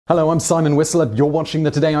Hello, I'm Simon Whistler. You're watching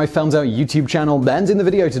the Today I Found Out YouTube channel, and in the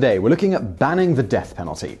video today, we're looking at banning the death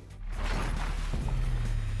penalty.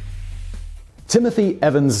 Timothy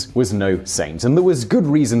Evans was no saint, and there was good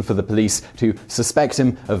reason for the police to suspect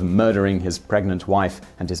him of murdering his pregnant wife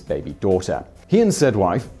and his baby daughter. He and said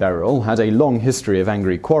wife, Beryl, had a long history of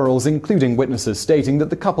angry quarrels, including witnesses stating that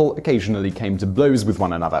the couple occasionally came to blows with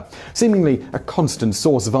one another. Seemingly a constant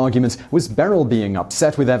source of argument was Beryl being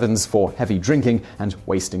upset with Evans for heavy drinking and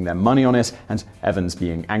wasting their money on it, and Evans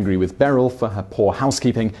being angry with Beryl for her poor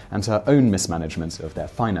housekeeping and her own mismanagement of their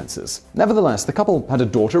finances. Nevertheless, the couple had a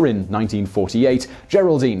daughter in 1948,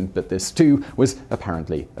 Geraldine, but this too was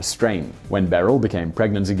apparently a strain. When Beryl became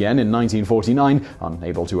pregnant again in 1949,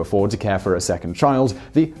 unable to afford to care for a second child,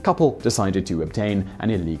 the couple decided to obtain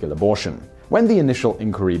an illegal abortion. When the initial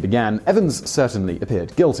inquiry began, Evans certainly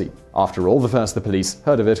appeared guilty. After all, the first the police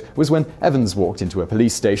heard of it was when Evans walked into a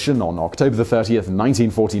police station on October 30th,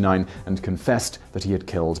 1949 and confessed that he had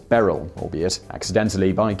killed Beryl, albeit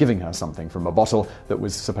accidentally, by giving her something from a bottle that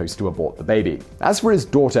was supposed to abort the baby. As for his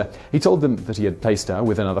daughter, he told them that he had placed her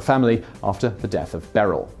with another family after the death of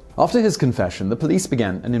Beryl. After his confession, the police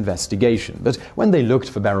began an investigation, but when they looked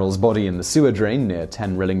for Beryl's body in the sewer drain near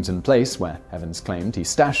 10 Rillington Place, where Evans claimed he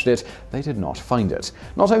stashed it, they did not find it.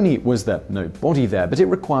 Not only was there no body there, but it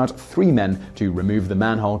required 3 men to remove the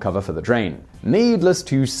manhole cover for the drain. Needless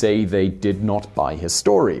to say, they did not buy his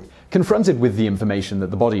story. Confronted with the information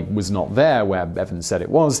that the body was not there where Evans said it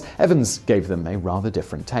was, Evans gave them a rather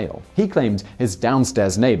different tale. He claimed his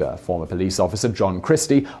downstairs neighbor, former police officer John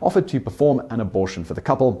Christie, offered to perform an abortion for the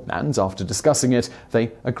couple, and after discussing it,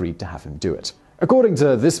 they agreed to have him do it. According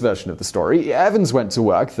to this version of the story, Evans went to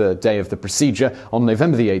work the day of the procedure on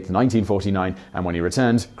November 8th, 1949, and when he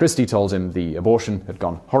returned, Christie told him the abortion had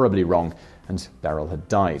gone horribly wrong and Beryl had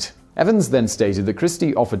died. Evans then stated that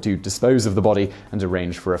Christie offered to dispose of the body and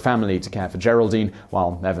arrange for a family to care for Geraldine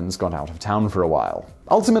while Evans got out of town for a while.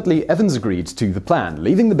 Ultimately, Evans agreed to the plan,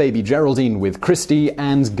 leaving the baby Geraldine with Christie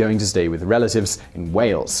and going to stay with relatives in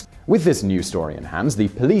Wales. With this new story in hand, the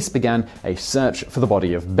police began a search for the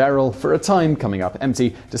body of Beryl, for a time coming up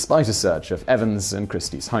empty despite a search of Evans and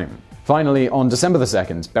Christie's home. Finally, on December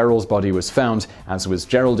 2nd, Beryl's body was found, as was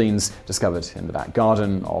Geraldine's, discovered in the back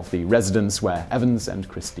garden of the residence where Evans and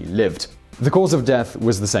Christie lived. The cause of death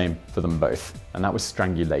was the same for them both, and that was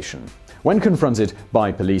strangulation. When confronted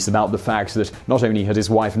by police about the fact that not only had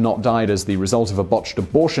his wife not died as the result of a botched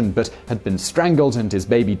abortion, but had been strangled and his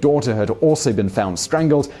baby daughter had also been found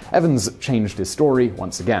strangled, Evans changed his story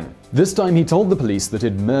once again. This time he told the police that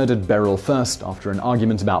he'd murdered Beryl first after an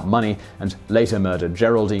argument about money and later murdered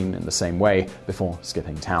Geraldine in the same way before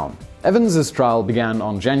skipping town. Evans's trial began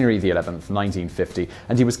on January 11th, 1950,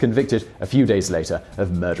 and he was convicted a few days later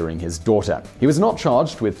of murdering his daughter. He was not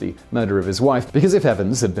charged with the murder of his wife because if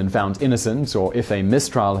Evans had been found innocent or if a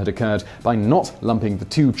mistrial had occurred, by not lumping the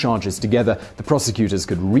 2 charges together, the prosecutors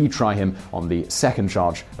could retry him on the second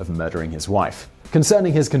charge of murdering his wife.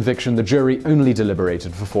 Concerning his conviction, the jury only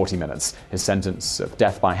deliberated for 40 minutes. His sentence of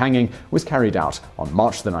death by hanging was carried out on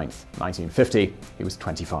March 9th, 1950. He was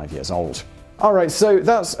 25 years old. Alright, so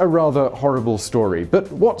that's a rather horrible story,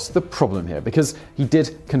 but what's the problem here? Because he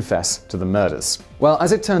did confess to the murders. Well,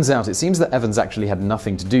 as it turns out, it seems that Evans actually had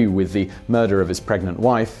nothing to do with the murder of his pregnant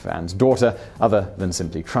wife and daughter, other than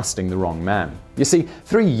simply trusting the wrong man. You see,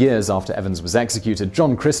 3 years after Evans was executed,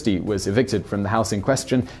 John Christie was evicted from the house in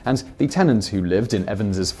question, and the tenant who lived in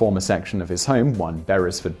Evans's former section of his home, one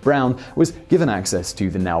Beresford Brown, was given access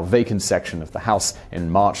to the now vacant section of the house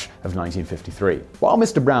in March of 1953. While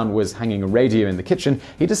Mr. Brown was hanging a radio in the kitchen,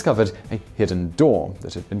 he discovered a hidden door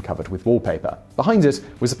that had been covered with wallpaper. Behind it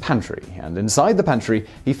was a pantry, and inside the pantry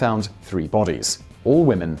he found 3 bodies, all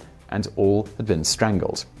women, and all had been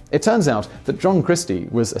strangled. It turns out that John Christie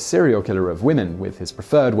was a serial killer of women, with his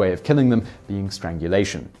preferred way of killing them being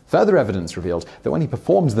strangulation. Further evidence revealed that when he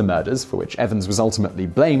performed the murders, for which Evans was ultimately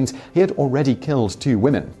blamed, he had already killed 2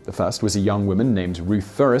 women. The first was a young woman named Ruth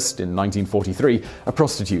Forrest in 1943, a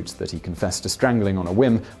prostitute that he confessed to strangling on a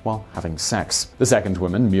whim while having sex. The second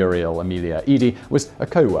woman, Muriel Amelia Eady, was a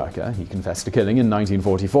co-worker he confessed to killing in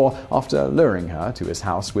 1944 after luring her to his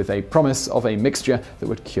house with a promise of a mixture that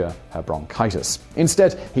would cure her bronchitis.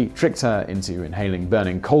 Instead, he tricked her into inhaling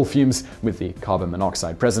burning coal fumes with the carbon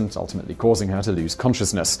monoxide present, ultimately causing her to lose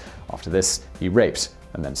consciousness. After this, he raped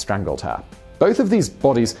and then strangled her. Both of these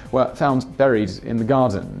bodies were found buried in the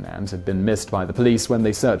garden and had been missed by the police when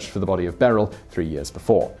they searched for the body of Beryl 3 years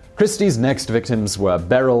before. Christie's next victims were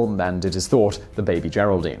Beryl and, it is thought, the baby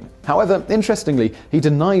Geraldine. However, interestingly, he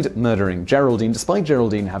denied murdering Geraldine despite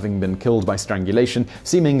Geraldine having been killed by strangulation,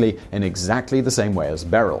 seemingly in exactly the same way as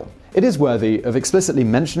Beryl. It is worthy of explicitly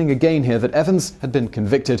mentioning again here that Evans had been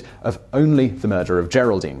convicted of only the murder of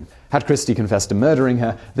Geraldine. Had Christie confessed to murdering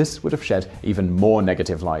her, this would have shed even more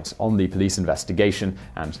negative light on the police investigation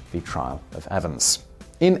and the trial of Evans.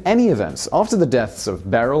 In any event, after the deaths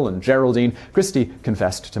of Beryl and Geraldine, Christie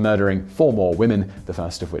confessed to murdering 4 more women, the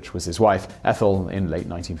first of which was his wife, Ethel, in late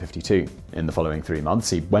 1952. In the following 3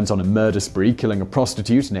 months, he went on a murder spree, killing a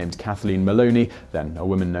prostitute named Kathleen Maloney, then a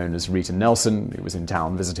woman known as Rita Nelson, who was in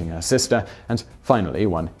town visiting her sister, and finally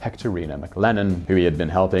one Hectorina McLennan, who he had been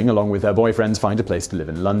helping, along with her boyfriend, find a place to live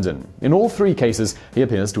in London. In all 3 cases, he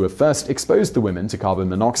appears to have first exposed the women to carbon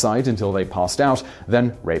monoxide until they passed out,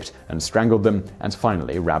 then raped and strangled them, and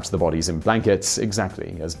finally wrapped the bodies in blankets,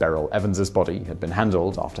 exactly as Beryl Evans's body had been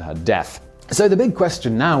handled after her death. So the big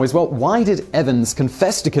question now is, well, why did Evans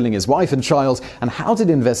confess to killing his wife and child, and how did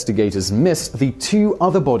investigators miss the 2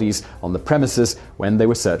 other bodies on the premises when they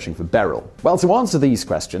were searching for Beryl? Well, to answer these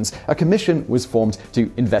questions, a commission was formed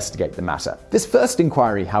to investigate the matter. This first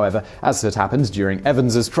inquiry, however, as had happened during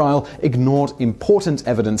Evans's trial, ignored important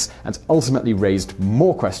evidence and ultimately raised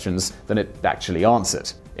more questions than it actually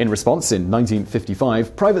answered. In response, in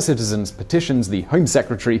 1955, private citizens petitioned the Home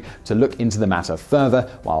Secretary to look into the matter further,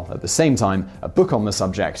 while at the same time, a book on the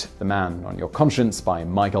subject, The Man on Your Conscience by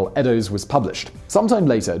Michael Eddowes, was published. Sometime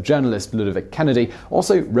later, journalist Ludovic Kennedy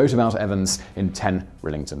also wrote about Evans in 10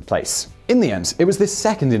 Rillington Place. In the end, it was this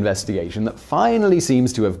second investigation that finally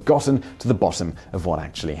seems to have gotten to the bottom of what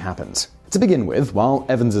actually happened. To begin with, while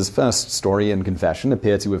Evans's first story and confession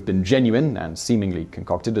appear to have been genuine and seemingly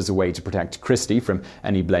concocted as a way to protect Christie from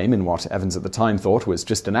any blame in what Evans at the time thought was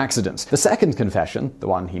just an accident, the second confession, the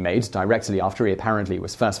one he made directly after he apparently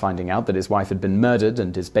was first finding out that his wife had been murdered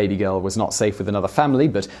and his baby girl was not safe with another family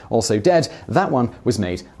but also dead, that one was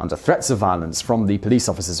made under threats of violence from the police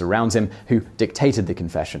officers around him who dictated the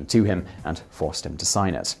confession to him and forced him to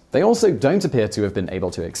sign it. They also don't appear to have been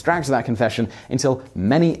able to extract that confession until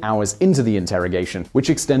many hours into the interrogation,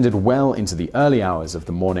 which extended well into the early hours of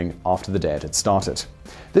the morning after the day it had started.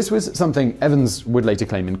 This was something Evans would later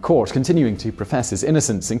claim in court, continuing to profess his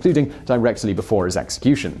innocence, including directly before his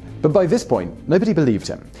execution. But by this point, nobody believed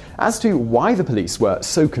him. As to why the police were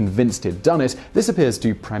so convinced he'd done it, this appears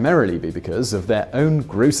to primarily be because of their own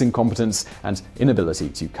gross incompetence and inability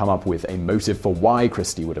to come up with a motive for why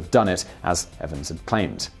Christie would have done it, as Evans had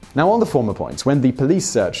claimed. Now, on the former point, when the police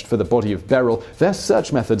searched for the body of Beryl, their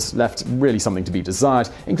search methods left really something to be desired,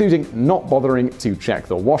 including not bothering to check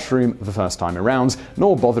the washroom the first time around,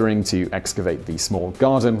 nor bothering to excavate the small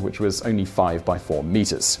garden, which was only 5 by 4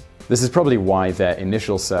 meters. This is probably why their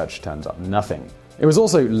initial search turned up nothing. It was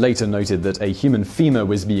also later noted that a human femur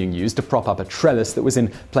was being used to prop up a trellis that was in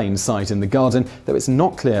plain sight in the garden, though it's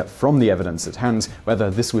not clear from the evidence at hand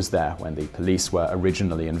whether this was there when the police were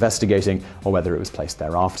originally investigating or whether it was placed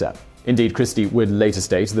thereafter. Indeed, Christie would later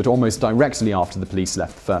state that almost directly after the police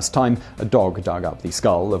left the first time, a dog dug up the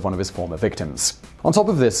skull of one of his former victims. On top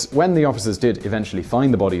of this, when the officers did eventually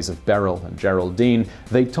find the bodies of Beryl and Geraldine,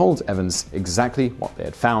 they told Evans exactly what they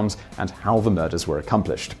had found and how the murders were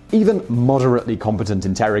accomplished. Even moderately competent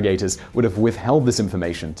interrogators would have withheld this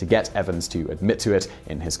information to get Evans to admit to it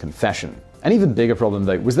in his confession. An even bigger problem,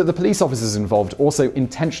 though, was that the police officers involved also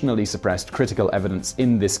intentionally suppressed critical evidence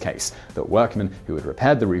in this case. The workmen who had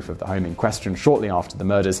repaired the roof of the home in question shortly after the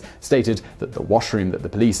murders stated that the washroom that the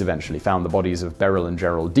police eventually found the bodies of Beryl and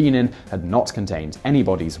Geraldine in had not contained any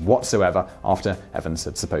bodies whatsoever after Evans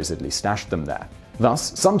had supposedly stashed them there.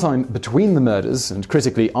 Thus, sometime between the murders and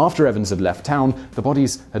critically after Evans had left town, the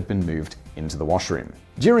bodies had been moved into the washroom.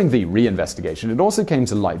 During the re-investigation, it also came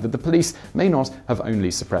to light that the police may not have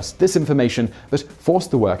only suppressed this information, but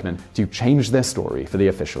forced the workmen to change their story for the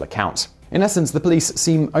official account. In essence, the police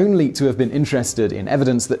seem only to have been interested in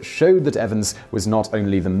evidence that showed that Evans was not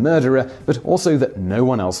only the murderer, but also that no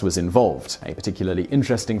one else was involved, a particularly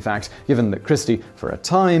interesting fact given that Christie, for a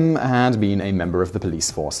time, had been a member of the police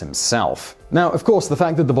force himself. Now, of course, the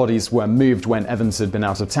fact that the bodies were moved when Evans had been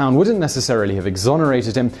out of town wouldn't necessarily have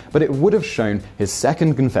exonerated him, but it would have shown his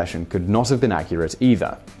second confession could not have been accurate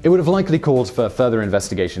either. It would have likely called for further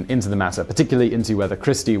investigation into the matter, particularly into whether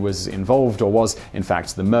Christie was involved or was, in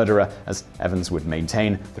fact, the murderer, as Evans would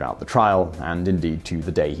maintain throughout the trial, and indeed to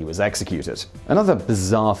the day he was executed. Another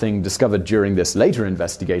bizarre thing discovered during this later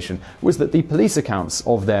investigation was that the police accounts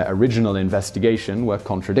of their original investigation were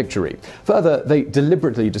contradictory. Further, they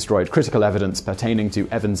deliberately destroyed critical evidence pertaining to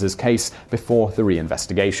Evans's case before the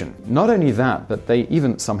re-investigation. Not only that, but they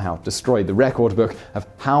even somehow destroyed the record book of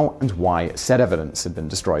how and why said evidence had been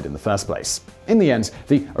destroyed in the first place. In the end,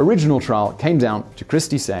 the original trial came down to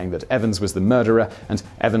Christie saying that Evans was the murderer and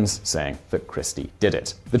Evans saying that Christie did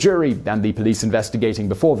it. The jury and the police investigating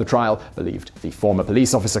before the trial believed the former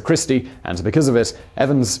police officer Christie, and because of it,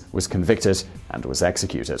 Evans was convicted and was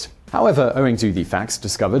executed. However, owing to the facts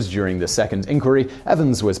discovered during the second inquiry,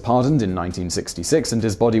 Evans was pardoned in 1966 and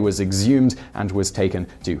his body was exhumed and was taken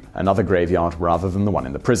to another graveyard rather than the one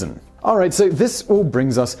in the prison. Alright, so this all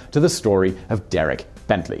brings us to the story of Derek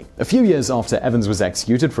Bentley. A few years after Evans was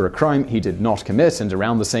executed for a crime he did not commit, and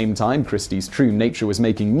around the same time Christie's true nature was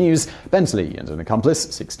making news, Bentley and an accomplice,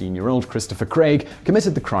 16-year-old Christopher Craig,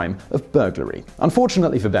 committed the crime of burglary.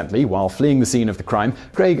 Unfortunately for Bentley, while fleeing the scene of the crime,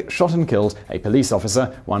 Craig shot and killed a police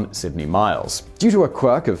officer, one Sidney Miles. Due to a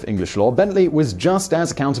quirk of English law, Bentley was just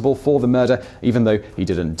as accountable for the murder, even though he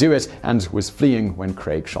didn't do it, and was fleeing when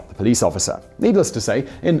Craig shot the police officer. Needless to say,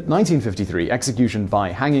 in 1953, execution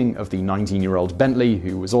by hanging of the 19-year-old Bentley,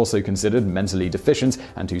 who was also considered mentally deficient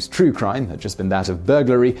and whose true crime had just been that of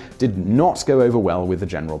burglary, did not go over well with the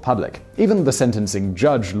general public. Even the sentencing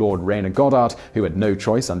judge, Lord Rayner Goddard, who had no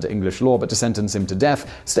choice under English law but to sentence him to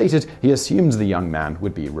death, stated he assumed the young man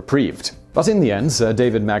would be reprieved. But in the end, Sir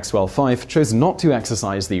David Maxwell Fyfe chose not to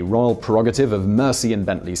exercise the royal prerogative of mercy in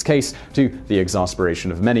Bentley's case, to the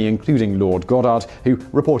exasperation of many, including Lord Goddard, who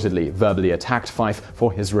reportedly verbally attacked Fyfe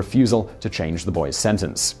for his refusal to change the boy's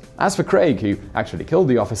sentence. As for Craig, who actually killed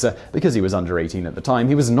the officer because he was under 18 at the time,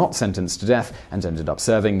 he was not sentenced to death and ended up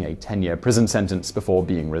serving a 10-year prison sentence before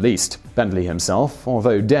being released. Bentley himself,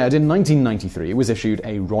 although dead in 1993, was issued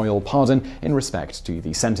a royal pardon in respect to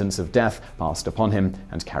the sentence of death passed upon him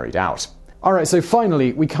and carried out. Alright, so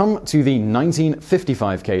finally, we come to the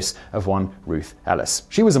 1955 case of one Ruth Ellis.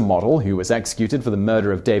 She was a model who was executed for the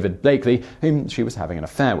murder of David Blakely, whom she was having an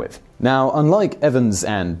affair with. Now, unlike Evans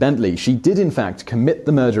and Bentley, she did in fact commit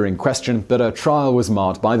the murder in question, but her trial was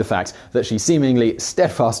marred by the fact that she seemingly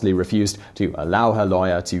steadfastly refused to allow her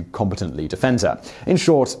lawyer to competently defend her. In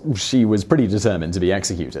short, she was pretty determined to be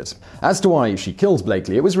executed. As to why she killed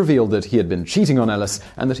Blakely, it was revealed that he had been cheating on Ellis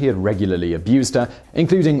and that he had regularly abused her,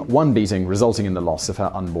 including one beating resulting in the loss of her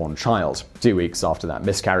unborn child. 2 weeks after that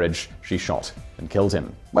miscarriage, she shot and killed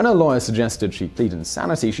him. When her lawyer suggested she plead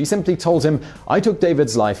insanity, she simply told him, "I took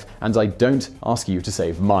David's life and I don't ask you to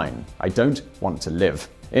save mine. I don't want to live."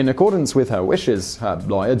 In accordance with her wishes, her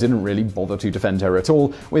lawyer didn't really bother to defend her at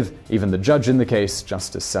all, with even the judge in the case,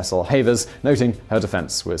 Justice Cecil Havers, noting her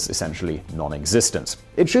defense was essentially non-existent.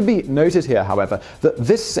 It should be noted here, however, that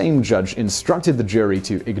this same judge instructed the jury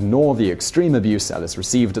to ignore the extreme abuse Ellis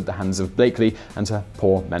received at the hands of Blakely and her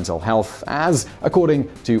poor mental health, as, according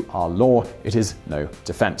to our law, it is no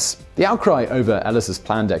defense. The outcry over Ellis's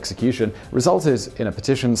planned execution resulted in a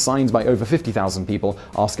petition signed by over 50,000 people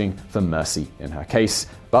asking for mercy in her case.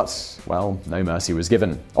 But, well, no mercy was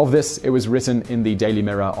given. Of this, it was written in the Daily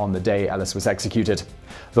Mirror on the day Ellis was executed.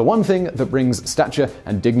 "The one thing that brings stature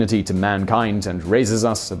and dignity to mankind and raises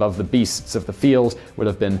us above the beasts of the field will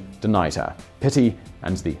have been denied her. Pity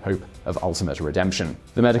and the hope of ultimate redemption.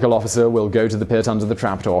 The medical officer will go to the pit under the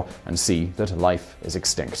trapdoor and see that life is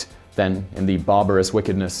extinct. Then, in the barbarous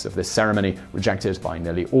wickedness of this ceremony, rejected by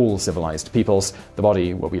nearly all civilized peoples, the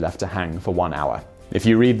body will be left to hang for 1 hour. If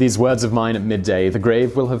you read these words of mine at midday, the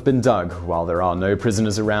grave will have been dug while there are no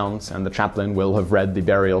prisoners around, and the chaplain will have read the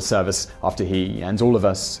burial service after he and all of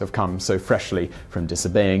us have come so freshly from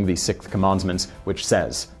disobeying the 6th commandment, which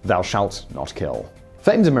says, 'Thou shalt not kill.'"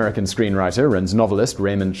 Famed American screenwriter and novelist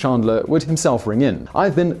Raymond Chandler would himself ring in.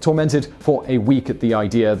 "I've been tormented for a week at the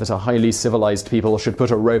idea that a highly civilized people should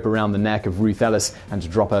put a rope around the neck of Ruth Ellis and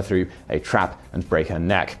drop her through a trap and break her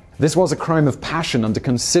neck. This was a crime of passion under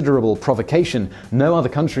considerable provocation. No other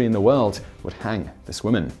country in the world would hang this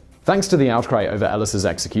woman." Thanks to the outcry over Ellis's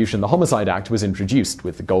execution, the Homicide Act was introduced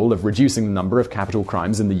with the goal of reducing the number of capital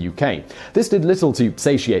crimes in the UK. This did little to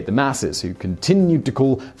satiate the masses, who continued to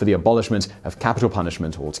call for the abolishment of capital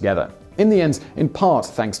punishment altogether. In the end, in part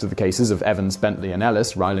thanks to the cases of Evans, Bentley and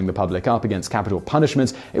Ellis riling the public up against capital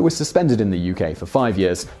punishment, it was suspended in the UK for 5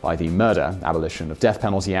 years by the Murder, Abolition of Death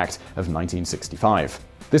Penalty Act of 1965.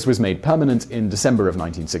 This was made permanent in December of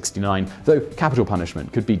 1969, though capital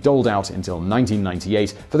punishment could be doled out until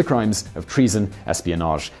 1998 for the crimes of treason,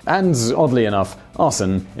 espionage, and, oddly enough,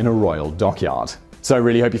 arson in a royal dockyard. So I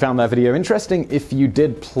really hope you found that video interesting. If you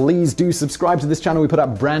did, please do subscribe to this channel. We put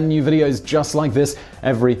out brand new videos just like this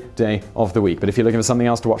every day of the week. But if you're looking for something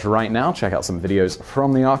else to watch right now, check out some videos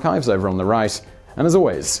from the archives over on the right. And as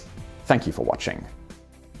always, thank you for watching.